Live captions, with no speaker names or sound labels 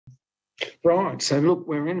Right, so look,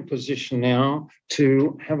 we're in a position now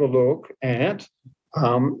to have a look at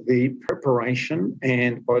the preparation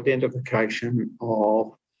and identification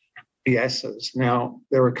of gases. Now,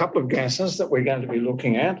 there are a couple of gases that we're going to be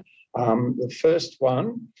looking at. The first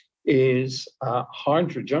one is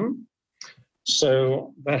hydrogen.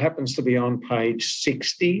 So that happens to be on page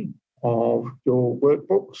 60 of your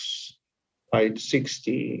workbooks, page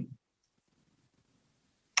 60.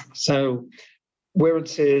 So where it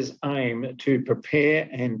says aim to prepare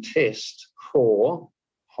and test for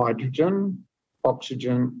hydrogen,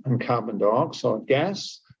 oxygen and carbon dioxide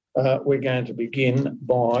gas, we're going to begin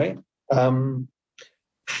by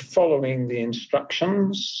following the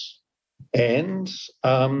instructions. And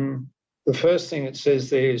the first thing it says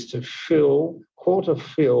there is to quarter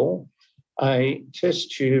fill a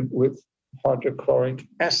test tube with hydrochloric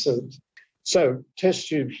acid. So test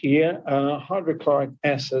tube here, hydrochloric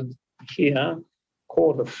acid here,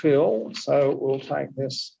 quarter fill. So we'll take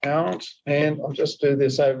this out and I'll just do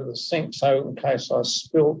this over the sink so in case I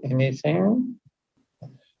spill anything.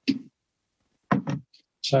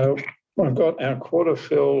 So I've got our quarter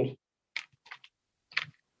filled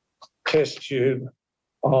test tube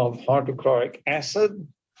of hydrochloric acid,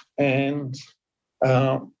 and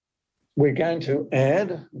we're going to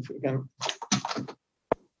add, if we can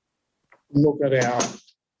look at our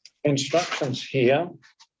instructions here,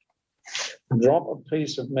 drop a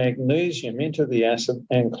piece of magnesium into the acid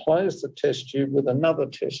and close the test tube with another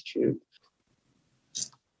test tube.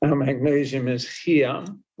 Our magnesium is here.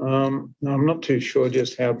 I'm not too sure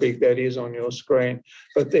just how big that is on your screen,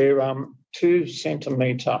 but they're 2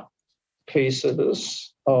 centimetre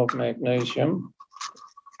pieces of magnesium.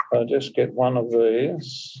 I'll just get one of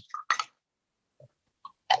these.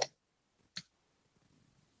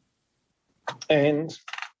 And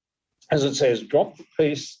as it says, drop the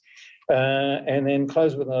piece and then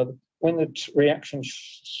close with another. When the reaction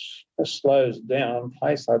slows down,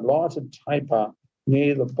 place a lighted taper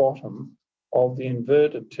near the bottom of the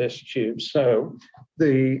inverted test tube. So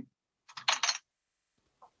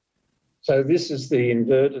this is the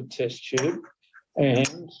inverted test tube,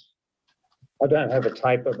 and I don't have a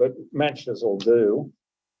taper, but matches will do.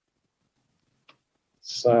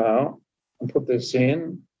 So I'll put this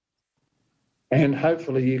in, and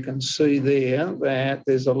hopefully you can see there that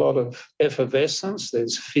there's a lot of effervescence,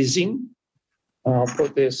 there's fizzing. I'll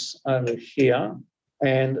put this over here,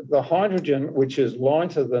 and the hydrogen, which is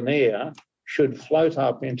lighter than air, should float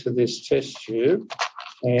up into this test tube.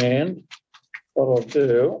 And what I'll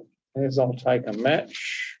do is I'll take a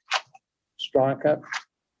match, strike it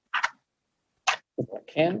if I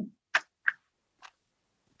can.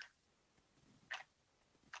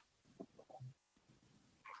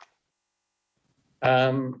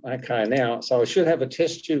 Okay, now, so I should have a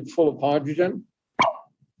test tube full of hydrogen.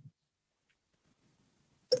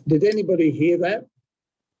 Did anybody hear that?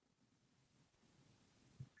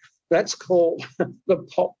 That's called the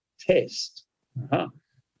pop test.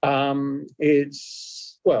 It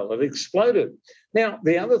exploded. Now,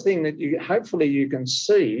 the other thing that hopefully you can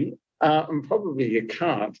see, and probably you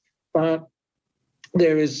can't, but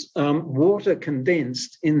there is water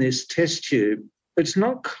condensed in this test tube. It's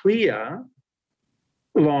not clear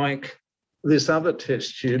like this other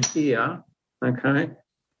test tube here, okay?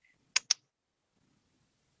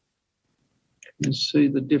 You see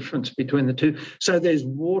the difference between the two. So there's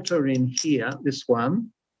water in here, this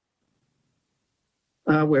one,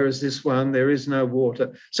 whereas this one, there is no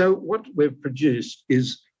water. So what we've produced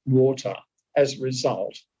is water as a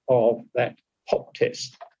result of that pop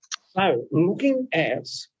test. So looking at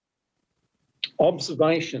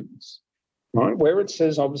observations, right, where it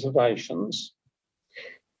says observations,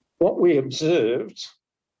 what we observed,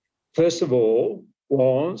 first of all,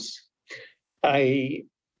 was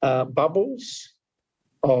bubbles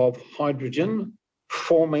of hydrogen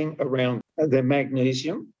forming around the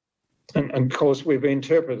magnesium. And of course, we've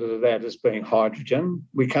interpreted that as being hydrogen.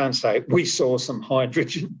 We can't say we saw some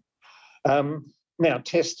hydrogen. Now,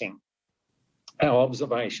 testing our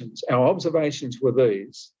observations. Our observations were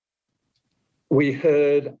these. We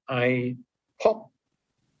heard a pop,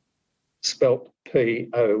 spelt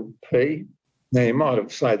P-O-P. Now, you might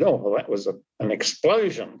have said, oh, well, that was an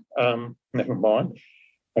explosion. Never mind.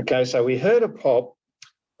 Okay, so we heard a pop.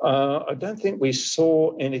 I don't think we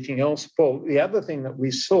saw anything else. Well, the other thing that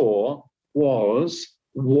we saw was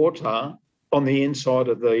water on the inside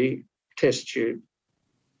of the test tube.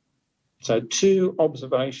 So 2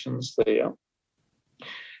 observations there.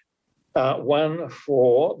 One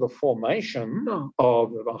for the formation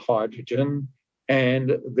of the hydrogen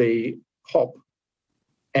and the pop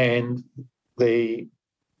and the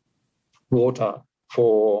water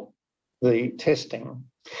for the testing.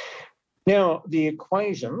 Now, the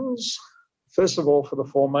equations, first of all, for the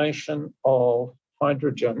formation of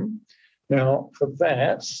hydrogen. Now, for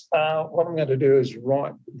that, what I'm going to do is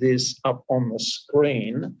write this up on the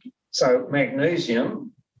screen. So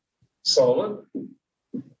magnesium, solid,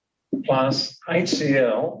 plus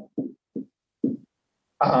HCl,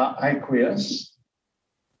 aqueous,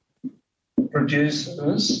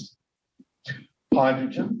 produces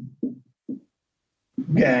hydrogen,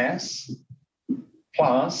 gas,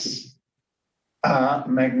 plus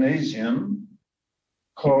magnesium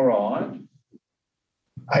chloride,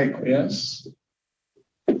 aqueous.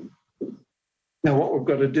 Now, what we've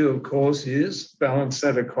got to do, of course, is balance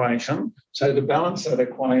that equation. So to balance that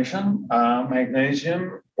equation,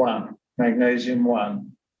 magnesium 1,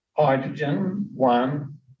 hydrogen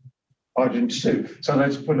 1, hydrogen 2. So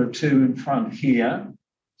let's put a 2 in front here.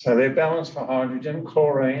 So they're balanced for hydrogen,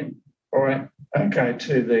 chlorine, all right, okay,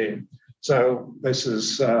 2 there. So this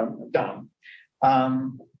is done.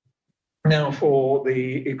 Now for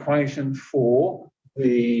the equation for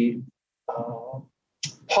the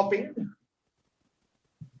popping,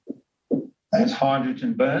 that's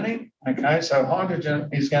hydrogen burning. Okay, so hydrogen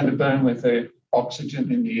is going to burn with the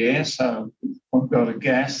oxygen in the air. So we've got a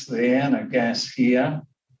gas there and a gas here.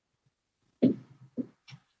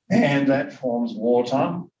 And that forms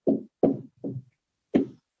water.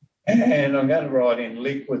 And I'm going to write in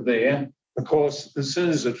liquid there. Of course, as soon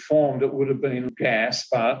as it formed, it would have been gas,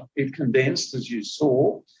 but it condensed, as you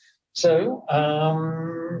saw. So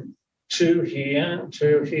 2 here,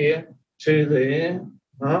 2 here, 2 there.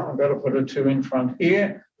 I've got to put a 2 in front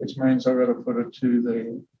here, which means I've got to put a 2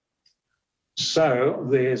 there. So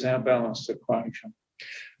there's our balanced equation.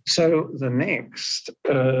 So the next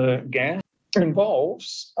gas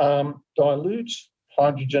involves dilute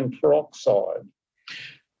hydrogen peroxide.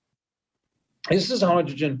 This is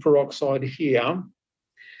hydrogen peroxide here.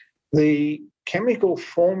 The chemical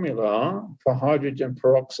formula for hydrogen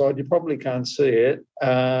peroxide, you probably can't see it,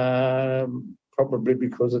 probably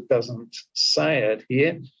because it doesn't say it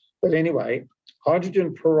here. But anyway,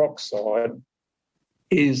 hydrogen peroxide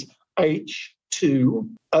is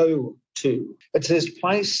H2O2. It says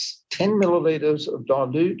place 10 millilitres of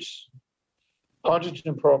dilute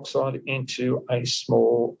hydrogen peroxide into a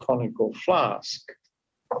small conical flask.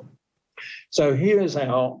 So here is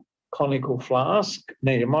our conical flask.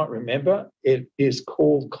 Now, you might remember it is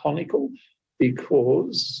called conical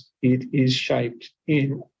because it is shaped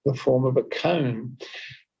in the form of a cone.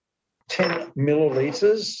 10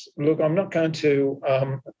 millilitres. Look, I'm not going to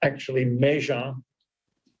actually measure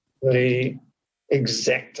the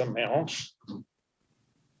exact amount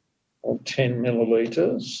of 10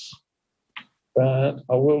 millilitres, but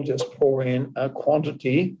I will just pour in a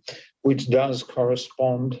quantity which does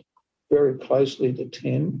correspond very closely to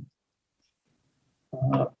 10.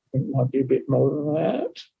 It might be a bit more than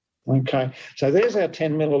that. Okay, so there's our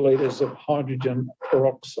 10 millilitres of hydrogen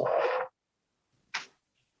peroxide.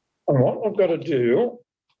 And what we've got to do,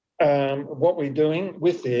 what we're doing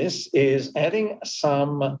with this is adding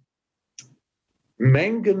some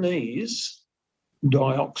manganese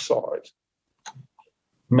dioxide.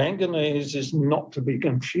 Manganese is not to be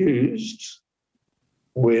confused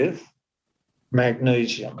with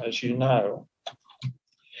magnesium, as you know.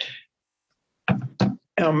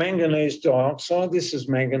 Our manganese dioxide, this is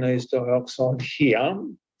manganese dioxide here.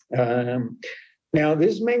 Now,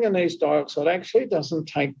 this manganese dioxide actually doesn't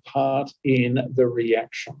take part in the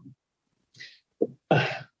reaction.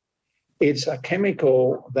 It's a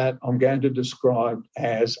chemical that I'm going to describe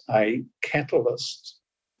as a catalyst.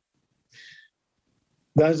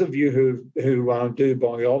 Those of you who do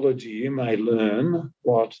biology, you may learn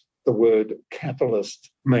what the word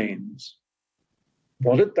catalyst means.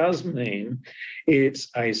 What it does mean, it's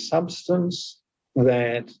a substance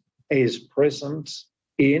that is present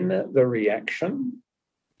in the reaction,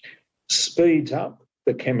 speeds up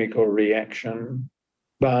the chemical reaction,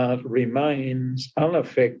 but remains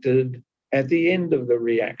unaffected at the end of the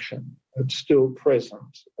reaction. It's still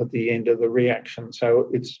present at the end of the reaction, so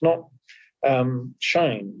it's not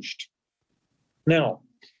changed. Now,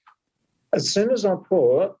 as soon as I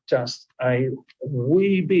pour just a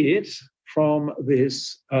wee bit from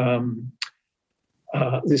this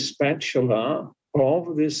this spatula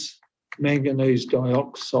of this manganese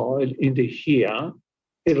dioxide into here,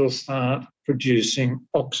 it'll start producing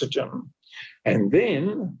oxygen. And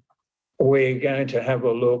then we're going to have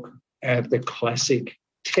a look at the classic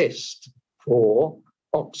test for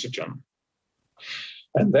oxygen.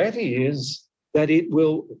 And that is that it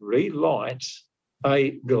will relight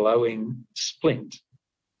a glowing splint.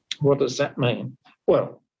 What does that mean?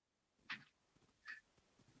 Well,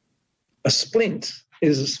 A splint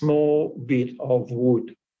is a small bit of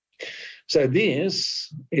wood. So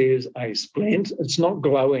this is a splint. It's not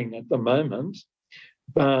glowing at the moment,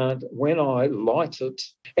 but when I light it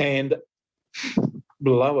and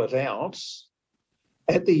blow it out,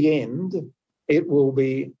 at the end, it will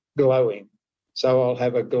be glowing. So I'll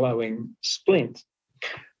have a glowing splint.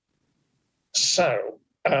 So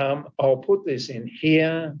I'll put this in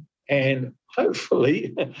here and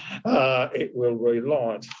hopefully it will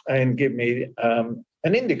relight and give me an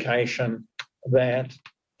indication that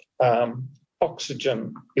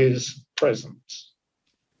oxygen is present.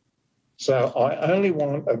 So I only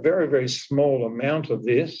want a very, very small amount of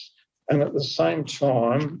this, and at the same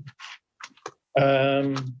time,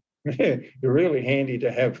 you're really handy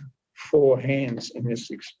to have 4 hands in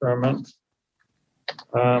this experiment.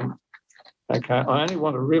 Okay, I only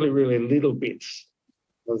want a really, really little bit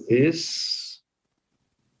of this.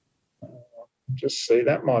 Just see,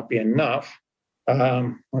 that might be enough.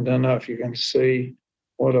 I don't know if you can see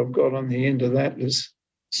what I've got on the end of that is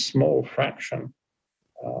small fraction.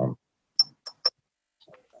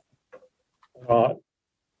 Right.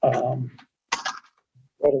 A lot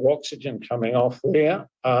of oxygen coming off there.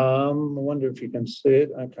 I wonder if you can see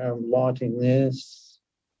it. Okay, I'm lighting this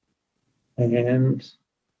and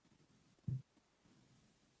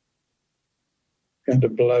going to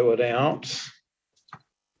blow it out.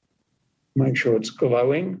 Make sure it's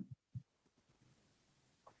glowing.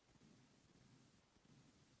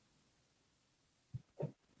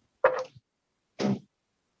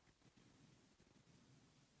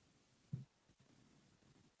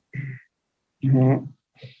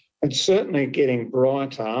 It's certainly getting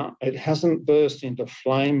brighter. It hasn't burst into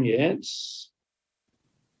flame yet.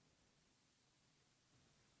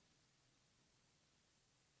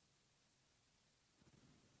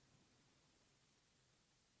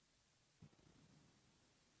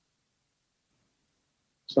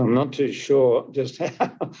 So I'm not too sure just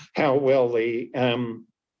how well the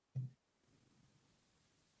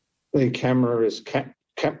camera is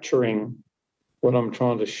capturing what I'm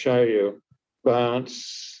trying to show you. But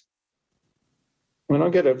when I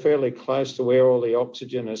get it fairly close to where all the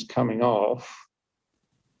oxygen is coming off,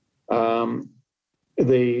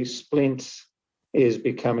 the splint is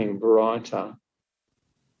becoming brighter.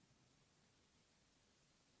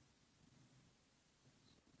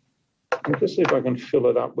 I'll just see if I can fill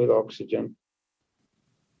it up with oxygen.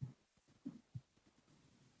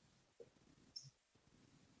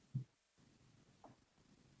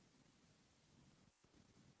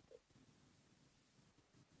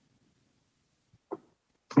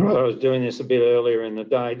 Well, I was doing this a bit earlier in the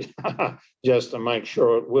day just to make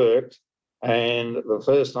sure it worked. And the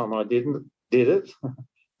first time I did it,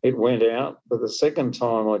 it went out. But the second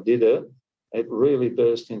time I did it, it really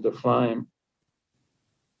burst into flame.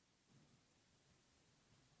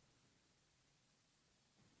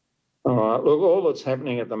 All right, look, all that's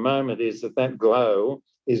happening at the moment is that glow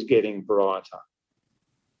is getting brighter.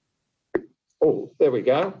 Oh, there we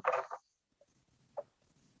go.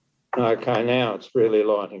 Okay, now it's really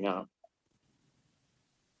lighting up.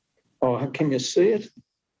 Oh, can you see it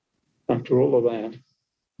after all of that?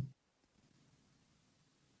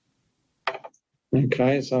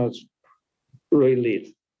 Okay, so it's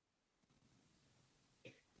relit.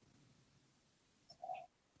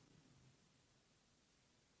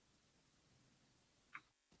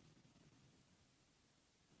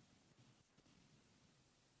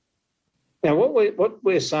 Now, what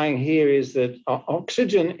we're saying here is that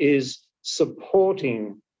oxygen is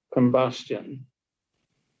supporting combustion.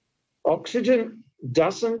 Oxygen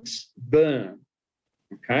doesn't burn,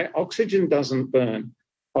 okay? Oxygen doesn't burn.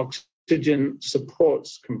 Oxygen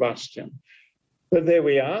supports combustion. But there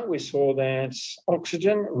we are. We saw that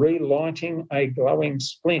oxygen relighting a glowing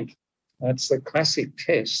splint. That's the classic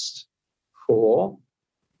test for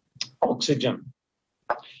oxygen.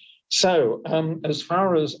 So as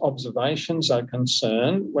far as observations are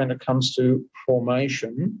concerned, when it comes to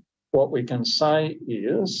formation, what we can say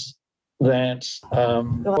is that,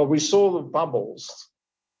 well, we saw the bubbles.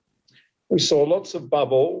 We saw lots of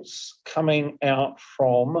bubbles coming out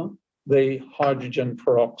from the hydrogen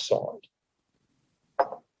peroxide.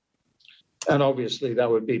 And obviously there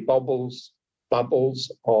would be bubbles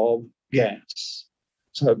of gas.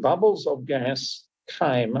 So bubbles of gas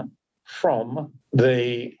came from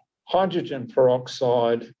the hydrogen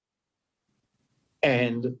peroxide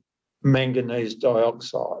and manganese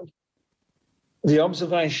dioxide. The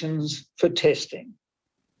observations for testing.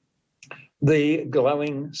 The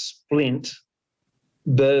glowing splint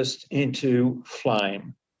burst into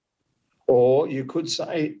flame, or you could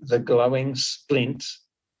say the glowing splint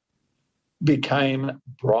became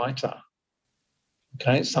brighter.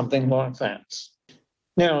 Okay, something like that.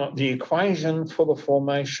 Now, the equation for the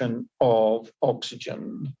formation of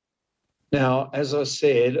oxygen. Now, as I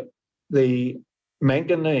said, the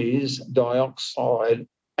manganese dioxide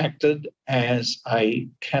acted as a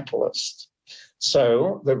catalyst.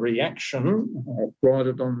 So the reaction, I'll write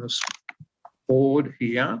it on this board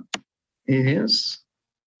here, is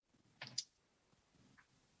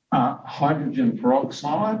hydrogen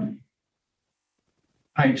peroxide,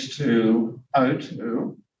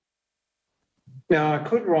 H2O2. Now, I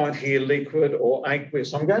could write here liquid or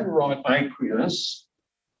aqueous. I'm going to write aqueous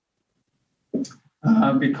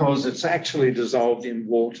because it's actually dissolved in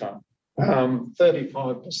water.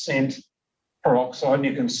 35% peroxide, and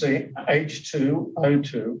you can see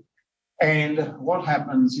H2O2. And what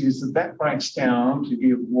happens is that breaks down to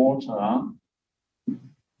give water,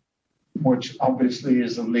 which obviously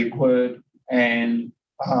is a liquid, and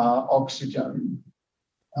oxygen,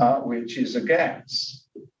 which is a gas.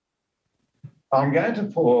 I'm going to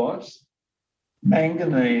put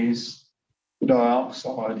manganese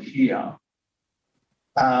dioxide here,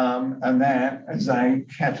 and that is a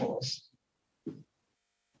catalyst.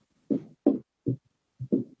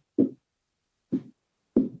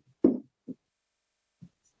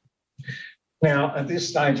 Now, at this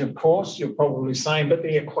stage, of course, you're probably saying, but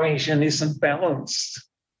the equation isn't balanced.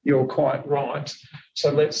 You're quite right.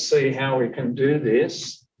 So let's see how we can do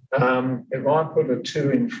this. If I put a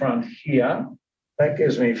 2 in front here, that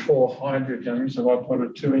gives me 4 hydrogens. If I put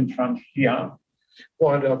a 2 in front here,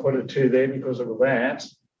 why did I put a 2 there? Because of that.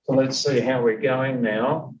 So let's see how we're going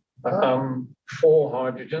now. 4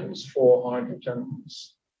 hydrogens,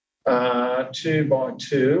 2 by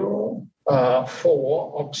 2,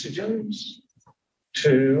 4 oxygens,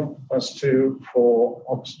 2 plus 2, 4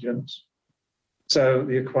 oxygens. So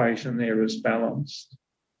the equation there is balanced.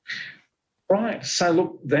 Right, so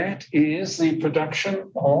look, that is the production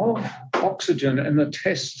of oxygen and the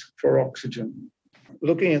test for oxygen.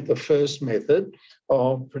 Looking at the first method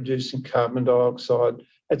of producing carbon dioxide,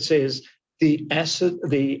 it says the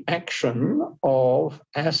action of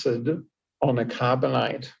acid on a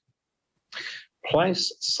carbonate.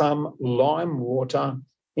 Place some lime water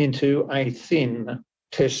into a thin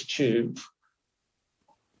test tube.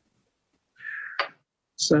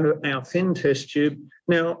 So our thin test tube.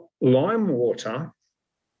 Now, lime water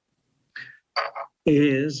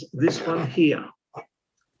is this one here.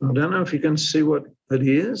 I don't know if you can see what it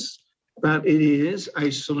is, but it is a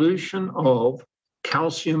solution of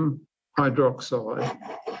calcium hydroxide.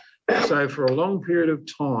 So for a long period of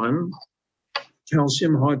time,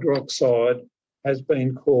 calcium hydroxide has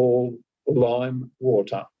been called lime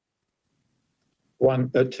water.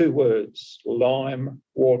 2 words, lime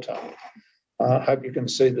water. I hope you can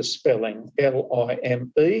see the spelling,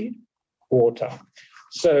 L-I-M-E, water.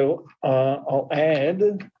 So I'll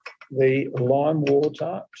add the lime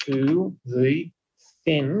water to the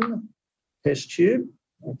thin test tube.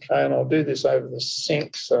 Okay, and I'll do this over the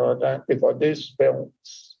sink so I don't, if I do spill.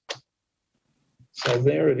 So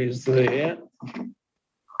there it is there.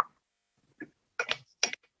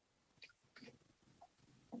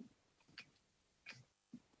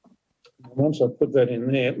 Once I put that in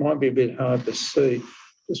there, it might be a bit hard to see.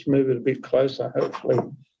 Just move it a bit closer. Hopefully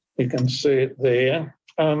you can see it there.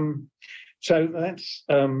 So that's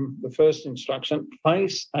the first instruction.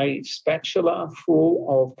 Place a spatula full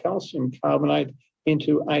of calcium carbonate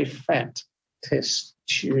into a fat test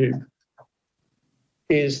tube.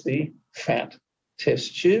 Here's the fat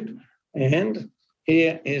test tube, and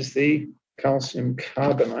here is the calcium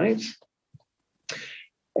carbonate.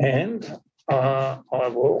 And I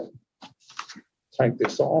will take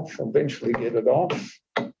this off, eventually get it off.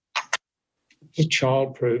 It's a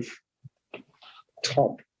childproof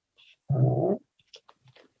top.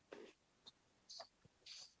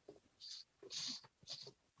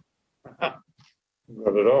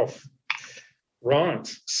 Got it off. Right,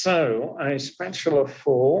 so a spatula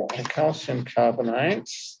full of calcium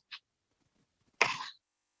carbonates.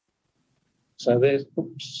 So there's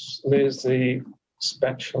the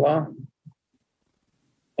spatula.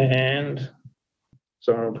 And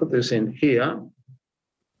so I'll put this in here.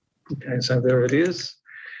 Okay, so there it is.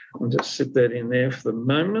 I'll just sit that in there for the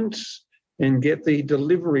moment and get the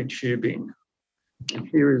delivery tubing. And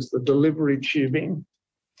here is the delivery tubing.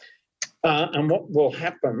 And what will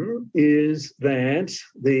happen is that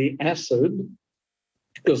the acid,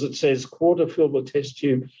 because it says quarter fill the test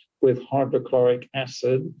tube with hydrochloric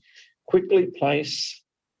acid, quickly place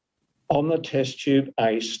on the test tube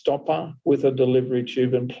a stopper with a delivery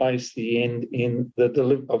tube and place the end in the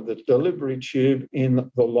delivery tube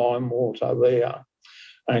in the lime water there.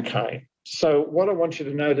 Okay, So what I want you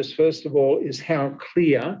to notice, first of all, is how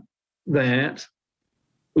clear that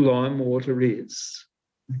lime water is.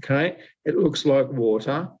 Okay, it looks like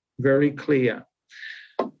water, very clear.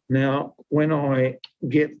 Now, when I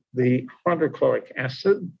get the hydrochloric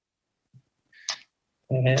acid,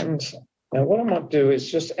 and now what I might do is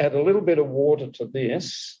just add a little bit of water to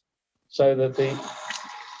this so that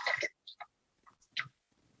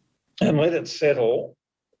and let it settle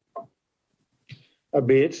a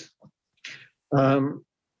bit.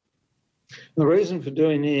 The reason for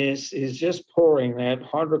doing this is just pouring that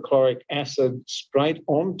hydrochloric acid straight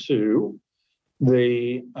onto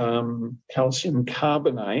the calcium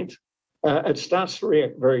carbonate. It starts to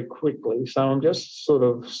react very quickly, so I'm just sort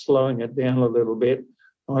of slowing it down a little bit.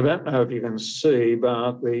 I don't know if you can see,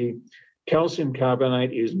 but the calcium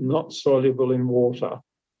carbonate is not soluble in water.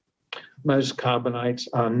 Most carbonates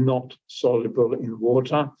are not soluble in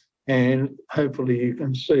water, and hopefully you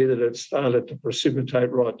can see that it's started to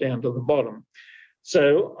precipitate right down to the bottom.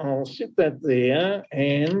 So I'll sit that there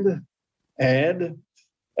and add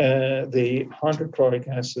the hydrochloric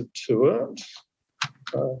acid to it.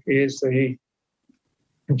 Here's the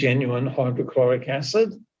genuine hydrochloric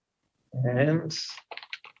acid, and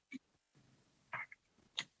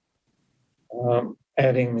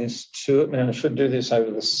adding this to it. Now I should do this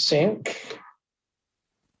over the sink.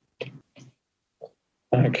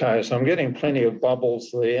 Okay, so I'm getting plenty of bubbles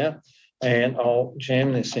there, and I'll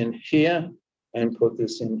jam this in here and put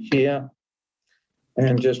this in here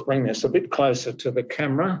and just bring this a bit closer to the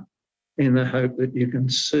camera in the hope that you can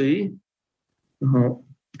see. I'll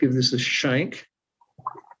give this a shake,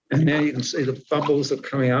 and now you can see the bubbles are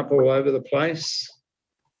coming up all over the place.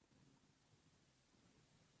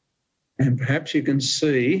 And perhaps you can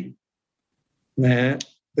see that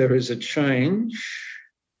there is a change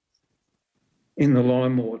in the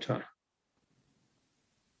lime water.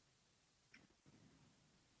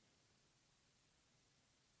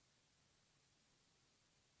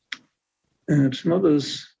 And it's not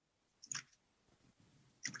as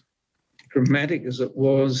dramatic as it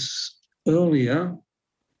was earlier.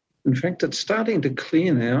 In fact, it's starting to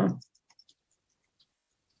clear now.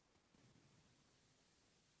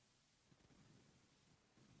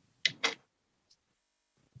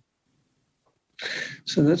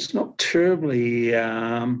 So that's not terribly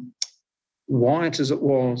white as it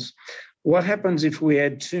was. What happens if we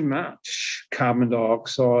add too much carbon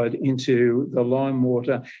dioxide into the lime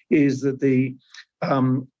water is that the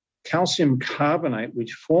calcium carbonate,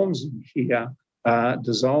 which forms in here,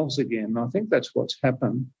 dissolves again. I think that's what's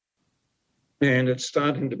happened. And it's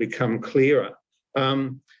starting to become clearer.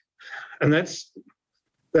 And that's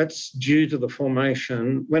due to the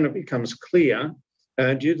formation, when it becomes clear,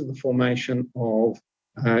 due to the formation of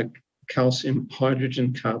calcium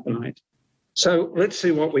hydrogen carbonate. So let's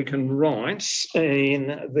see what we can write in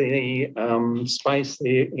the space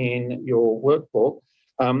there in your workbook.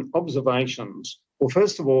 Observations. Well,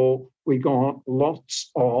 first of all, we got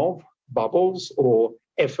lots of bubbles or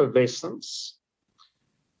effervescence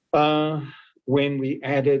when we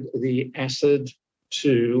added the acid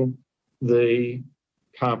to the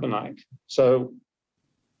carbonate. So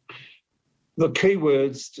the key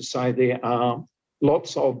words to say there are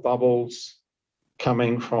lots of bubbles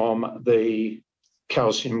coming from the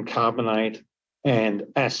calcium carbonate and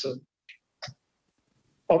acid.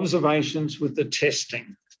 Observations with the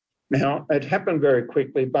testing. Now, it happened very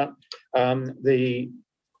quickly, but the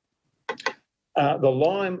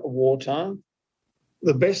lime water,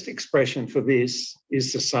 the best expression for this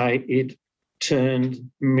is to say it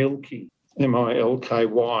turned milky,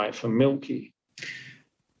 M-I-L-K-Y, for milky.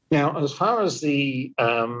 Now, as far as the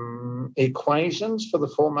equations for the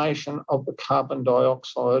formation of the carbon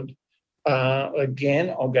dioxide, again,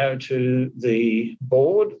 I'll go to the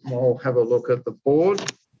board and we'll have a look at the board.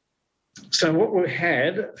 So what we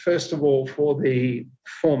had, first of all, for the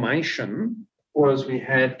formation was we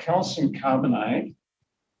had calcium carbonate,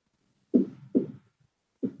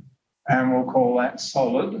 and we'll call that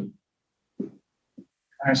solid.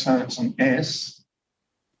 Okay, so it's an S,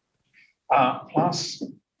 plus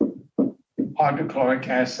hydrochloric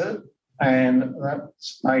acid, and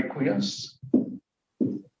that's aqueous.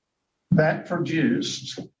 That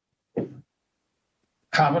produced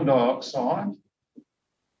carbon dioxide,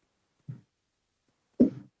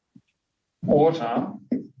 water,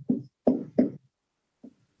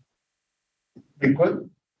 liquid,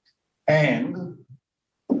 and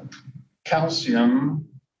calcium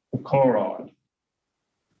chloride.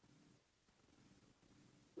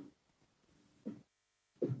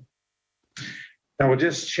 Now we'll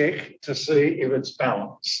just check to see if it's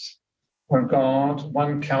balanced. We've got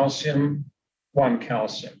one calcium,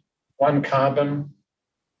 one carbon,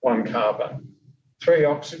 one carbon. Three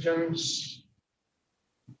oxygens,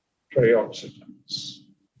 three oxygens.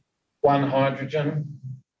 One hydrogen,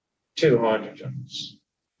 two hydrogens.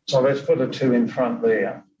 So let's put a 2 in front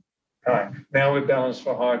there. Okay, now we're balanced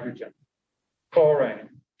for hydrogen. Chlorine,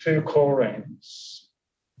 two chlorines,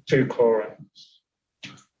 two chlorines.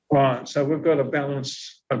 Right, so we've got a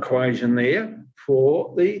balanced equation there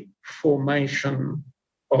for the formation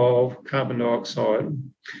of carbon dioxide.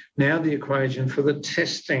 Now the equation for the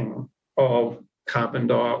testing of carbon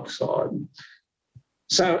dioxide.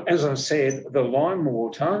 So as I said, the lime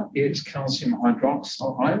water is calcium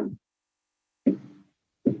hydroxide.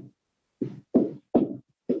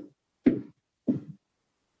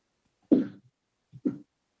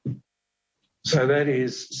 So that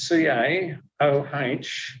is CaOH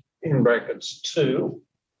in brackets 2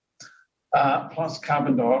 plus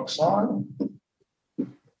carbon dioxide,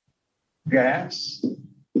 gas,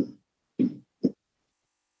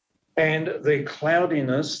 and the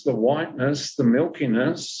cloudiness, the whiteness, the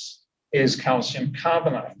milkiness is calcium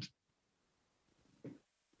carbonate.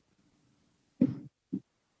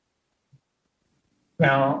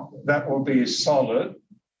 Now, that will be solid,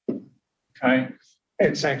 okay?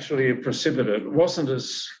 It's actually a precipitate. It wasn't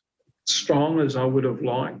as strong as I would have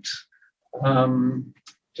liked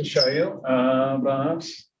to show you, but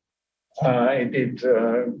it did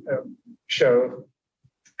show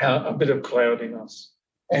a bit of cloudiness.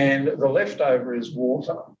 And the leftover is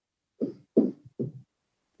water.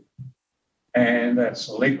 And that's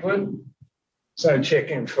liquid. So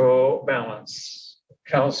checking for balance.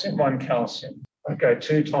 Calcium, one calcium. Okay,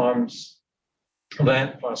 2 times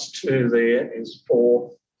that plus 2 there is 4.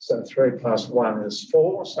 So 3 plus 1 is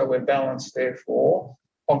 4. So we're balanced there for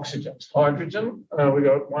oxygens. Hydrogen, we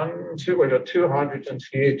got 1, 2, we got 2 hydrogens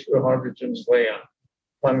here, 2 hydrogens there.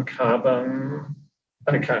 1 carbon.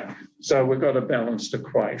 Okay, so we've got a balanced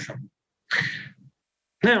equation.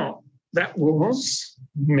 Now, that was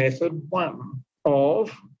method 1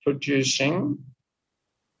 of producing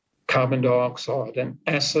carbon dioxide, an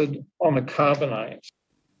acid on a carbonate.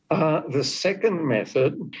 The second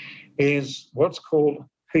method is what's called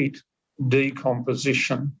heat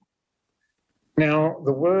decomposition. Now,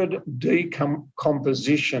 the word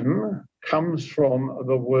decomposition comes from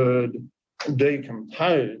the word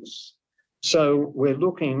decompose. So we're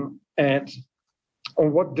looking at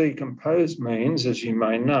what decompose means, as you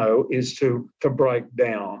may know, is to break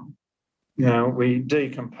down. You know, we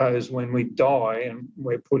decompose when we die and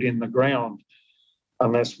we're put in the ground,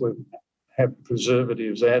 unless we have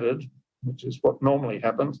preservatives added, which is what normally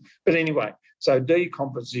happens. But anyway, so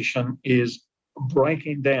decomposition is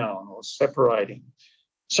breaking down or separating.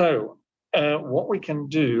 So what we can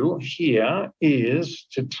do here is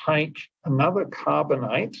to take another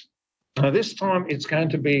carbonate. Now this time it's going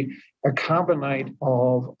to be a carbonate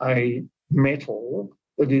of a metal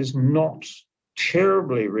that is not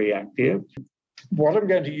terribly reactive. What I'm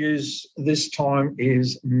going to use this time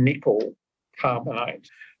is nickel carbonate.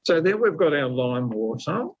 So then we've got our lime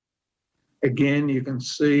water. Again, you can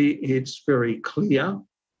see it's very clear.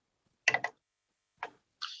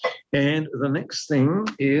 And the next thing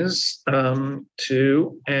is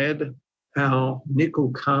to add our nickel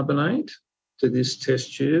carbonate to this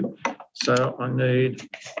test tube. So I need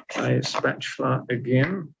a spatula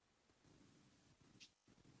again.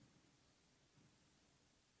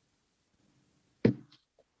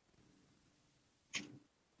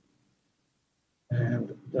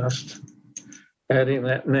 And just adding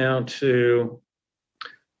that now to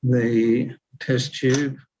the test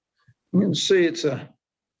tube. You can see it's a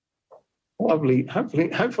lovely,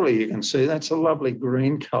 hopefully you can see that's a lovely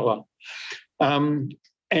green colour.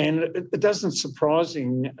 And it doesn't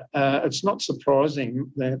surprising, it's not surprising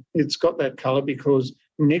that it's got that colour because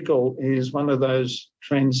nickel is one of those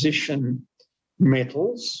transition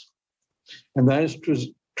metals, and those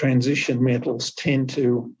transition metals tend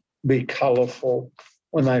to be colourful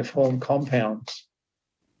when they form compounds.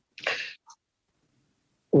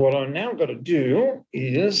 What I've now got to do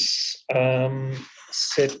is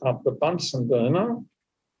set up the Bunsen burner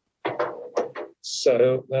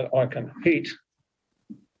so that I can heat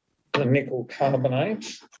the nickel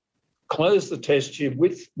carbonate, close the test tube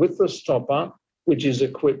with the stopper, which is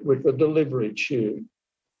equipped with the delivery tube.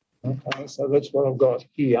 Okay, so that's what I've got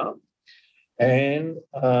here. And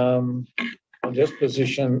I'll just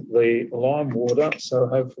position the lime water so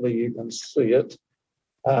hopefully you can see it,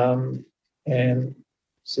 and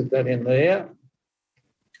set that in there.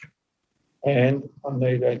 And I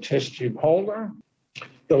need a test tube holder.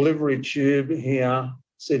 Delivery tube here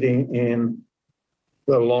sitting in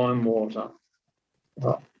the lime water.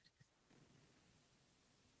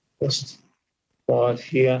 Just right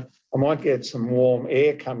here. I might get some warm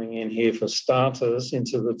air coming in here for starters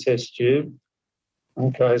into the test tube.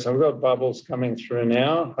 Okay, so I've got bubbles coming through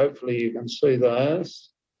now. Hopefully you can see those.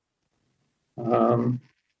 I'll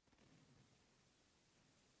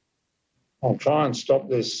try and stop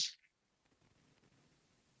this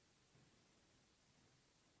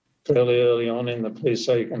fairly early on in the piece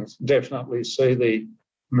so you can definitely see the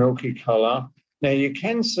milky colour. Now you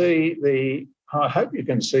can see I hope you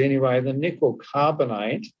can see anyway, the nickel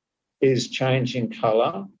carbonate is changing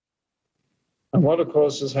colour. And what, of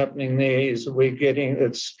course, is happening there is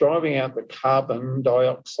it's driving out the carbon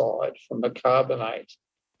dioxide from the carbonate.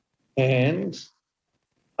 And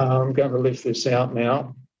I'm going to lift this out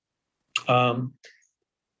now. And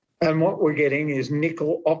what we're getting is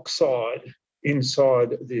nickel oxide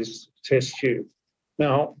inside this test tube.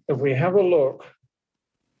 Now, if we have a look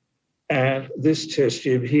at this test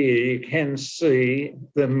tube here, you can see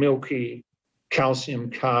the milky calcium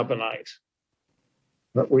carbonate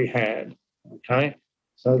that we had. Okay,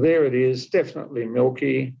 so there it is, definitely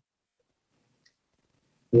milky,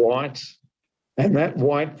 white, and that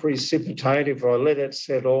white precipitate, if I let it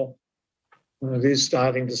settle, it is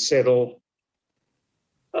starting to settle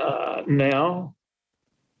now,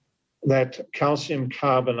 that calcium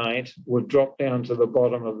carbonate would drop down to the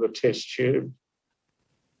bottom of the test tube.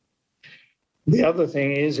 The other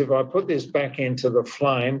thing is, if I put this back into the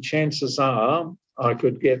flame, chances are I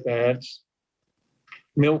could get that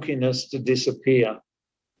milkiness to disappear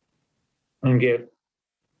and get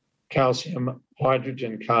calcium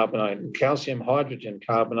hydrogen carbonate. And calcium hydrogen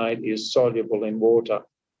carbonate is soluble in water.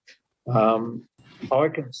 I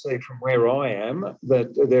can see from where I am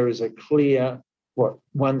that there is a clear,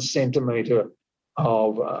 1 centimetre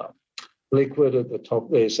of liquid at the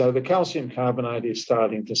top there. So the calcium carbonate is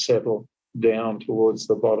starting to settle down towards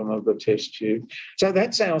the bottom of the test tube. So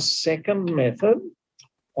that's our second method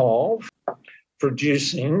of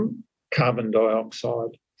producing carbon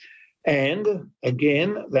dioxide. And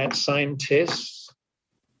again, that same test,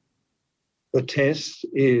 the test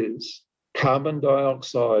is carbon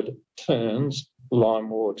dioxide turns lime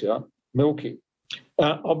water milky.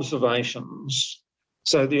 Observations.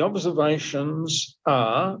 So the observations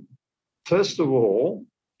are, first of all,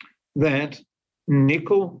 that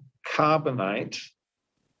nickel carbonate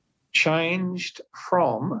changed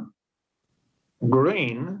from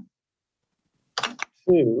green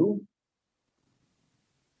to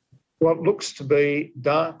what looks to be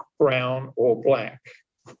dark brown or black.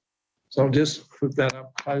 So I'll just put that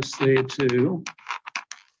up close there to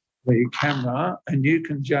the camera and you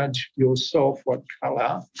can judge yourself what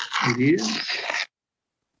colour it is.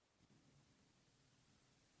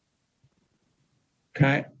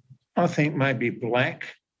 Okay, I think maybe black,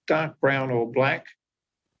 dark brown or black.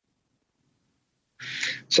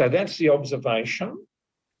 So that's the observation.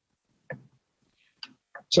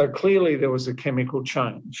 So clearly there was a chemical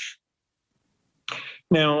change.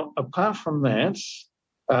 Now, apart from that,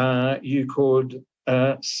 you could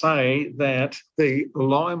say that the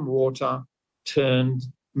lime water turned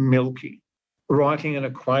milky. Writing an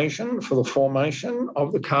equation for the formation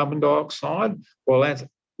of the carbon dioxide, well, that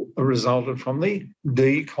resulted from the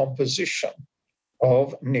decomposition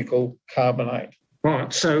of nickel carbonate.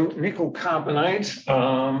 Right, so nickel carbonate,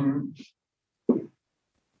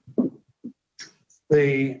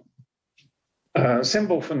 the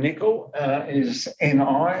symbol for nickel is Ni,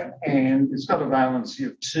 and it's got a valency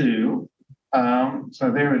of 2.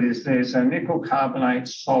 So there it is there. So nickel carbonate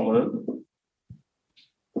solid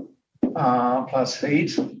plus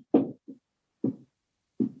heat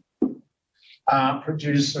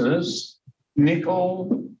produces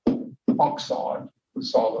nickel oxide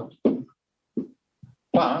solid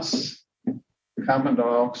plus carbon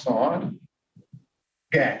dioxide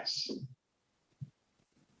gas.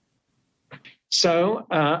 So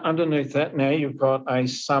underneath that now you've got a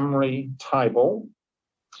summary table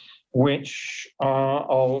which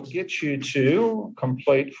I'll get you to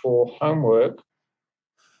complete for homework.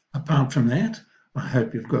 Apart from that, I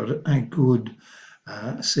hope you've got a good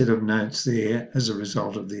set of notes there as a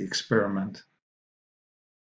result of the experiment.